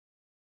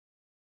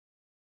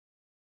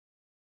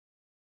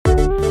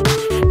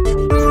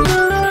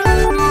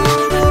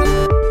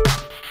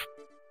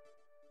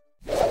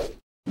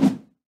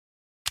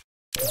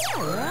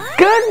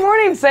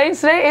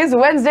Saints. Today is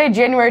Wednesday,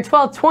 January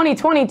 12th,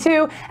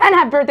 2022, and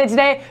happy birthday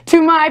today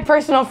to my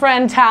personal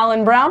friend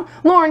Talon Brown,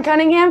 Lauren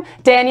Cunningham,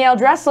 Danielle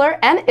Dressler,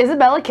 and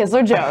Isabella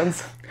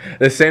Kisler-Jones.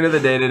 The saint of the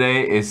day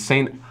today is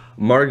Saint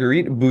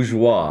Marguerite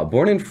Bourgeois.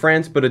 Born in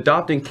France but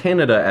adopting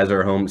Canada as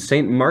her home,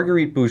 Saint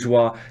Marguerite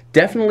Bourgeois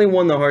definitely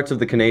won the hearts of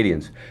the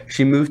Canadians.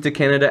 She moved to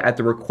Canada at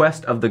the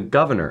request of the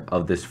governor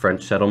of this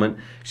French settlement.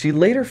 She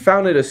later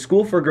founded a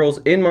school for girls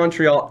in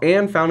Montreal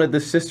and founded the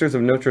Sisters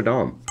of Notre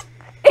Dame.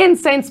 In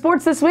Saint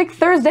Sports this week,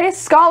 Thursday,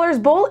 Scholars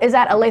Bowl is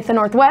at Olathe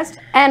Northwest,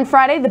 and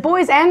Friday, the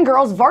boys and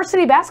girls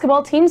varsity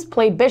basketball teams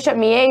play Bishop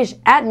Miege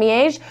at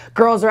Miege.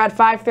 Girls are at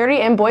 5:30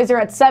 and boys are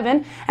at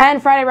 7,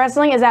 and Friday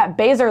wrestling is at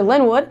Basel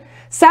Linwood.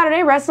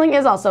 Saturday wrestling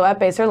is also at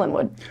Basel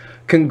Linwood.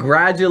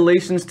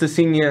 Congratulations to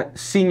senior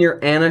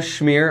Anna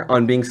Schmier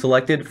on being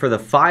selected for the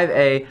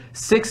 5A,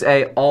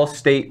 6A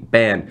All-State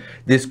Band.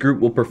 This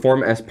group will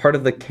perform as part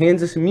of the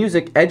Kansas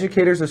Music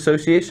Educators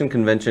Association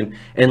Convention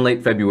in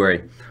late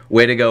February.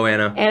 Way to go,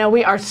 Anna. Anna,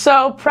 we are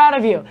so proud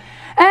of you.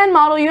 And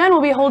Model UN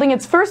will be holding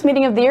its first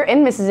meeting of the year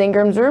in Mrs.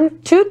 Ingram's room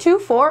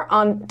 224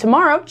 on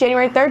tomorrow,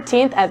 January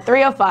 13th at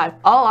 3:05.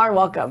 All are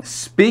welcome.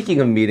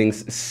 Speaking of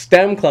meetings,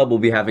 STEM Club will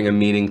be having a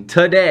meeting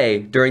today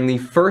during the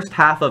first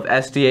half of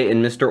SDA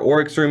in Mr.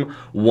 Orick's room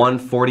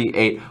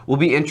 148. We'll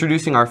be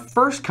introducing our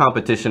first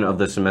competition of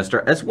the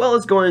semester, as well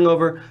as going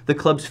over the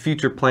club's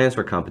future plans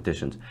for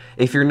competitions.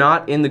 If you're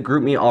not in the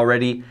GroupMe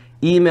already,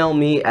 email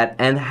me at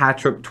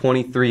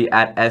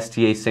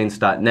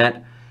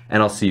nhatrip23@stasaints.net,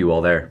 and I'll see you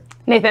all there.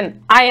 Nathan,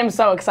 I am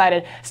so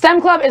excited.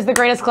 STEM Club is the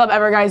greatest club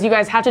ever, guys. You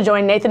guys have to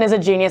join. Nathan is a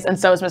genius, and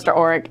so is Mr.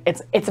 Orick.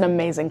 It's an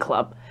amazing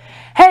club.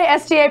 Hey,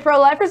 STA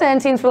Pro-Lifers and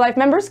Teens for Life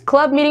members,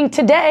 club meeting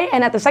today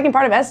and at the second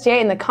part of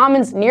STA in the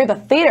Commons near the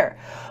theater.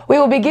 We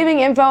will be giving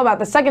info about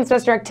the second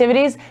semester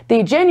activities,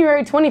 the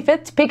January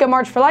 25th Topeka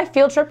March for Life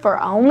field trip for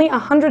only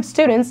 100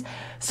 students,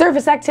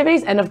 service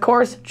activities, and of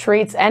course,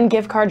 treats and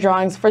gift card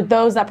drawings for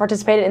those that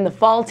participated in the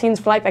Fall Teens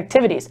for Life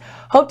activities.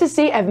 Hope to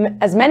see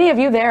as many of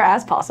you there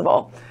as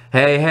possible.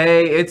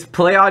 Hey, it's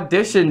play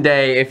audition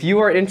day. If you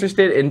are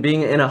interested in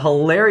being in a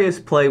hilarious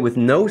play with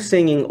no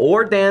singing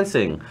or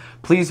dancing,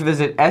 please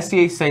visit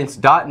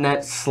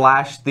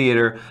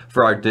stasaints.net/theater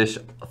for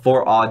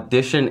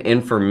audition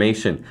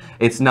information.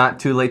 It's not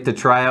too late to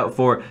try out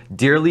for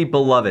Dearly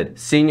Beloved.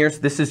 Seniors,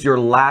 this is your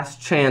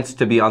last chance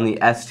to be on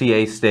the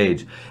STA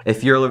stage.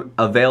 If you're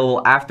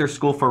available after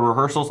school for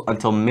rehearsals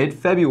until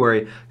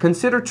mid-February,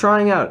 consider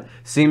trying out.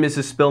 See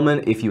Mrs.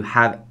 Spillman if you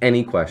have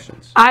any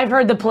questions. I've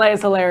heard the play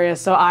is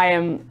hilarious, so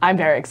I'm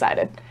very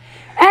excited.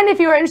 And if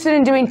you are interested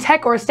in doing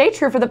tech or stage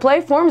crew for the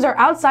play, forms are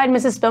outside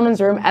Mrs.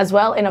 Spillman's room, as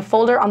well in a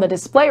folder on the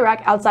display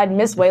rack outside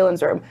Miss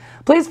Whalen's room.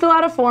 Please fill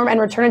out a form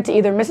and return it to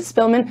either Mrs.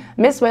 Spillman,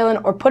 Miss Whalen,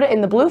 or put it in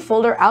the blue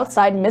folder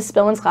outside Miss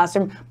Spillman's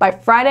classroom by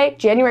Friday,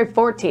 January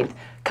 14th.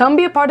 Come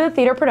be a part of the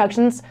theater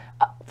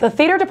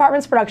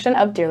department's production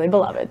of Dearly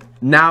Beloved.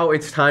 Now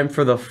it's time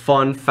for the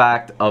fun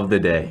fact of the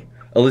day.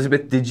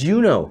 Elizabeth, did you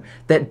know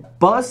that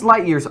Buzz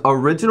Lightyear's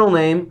original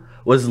name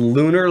was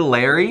Lunar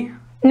Larry?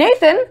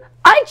 Nathan,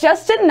 I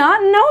just did not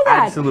know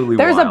that. Absolutely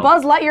There's wild. a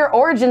Buzz Lightyear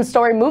origin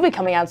story movie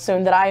coming out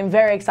soon that I am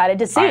very excited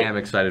to see. I am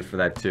excited for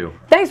that too.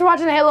 Thanks for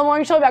watching the Halo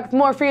Morning Show. Back with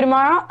more for you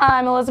tomorrow.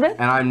 I'm Elizabeth.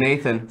 And I'm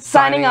Nathan.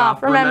 Signing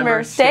off.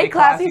 Remember, stay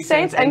classy,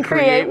 Saints, and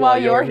create while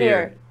you're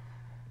here.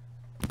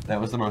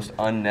 That was the most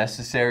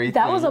unnecessary thing.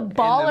 That was a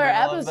baller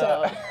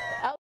episode.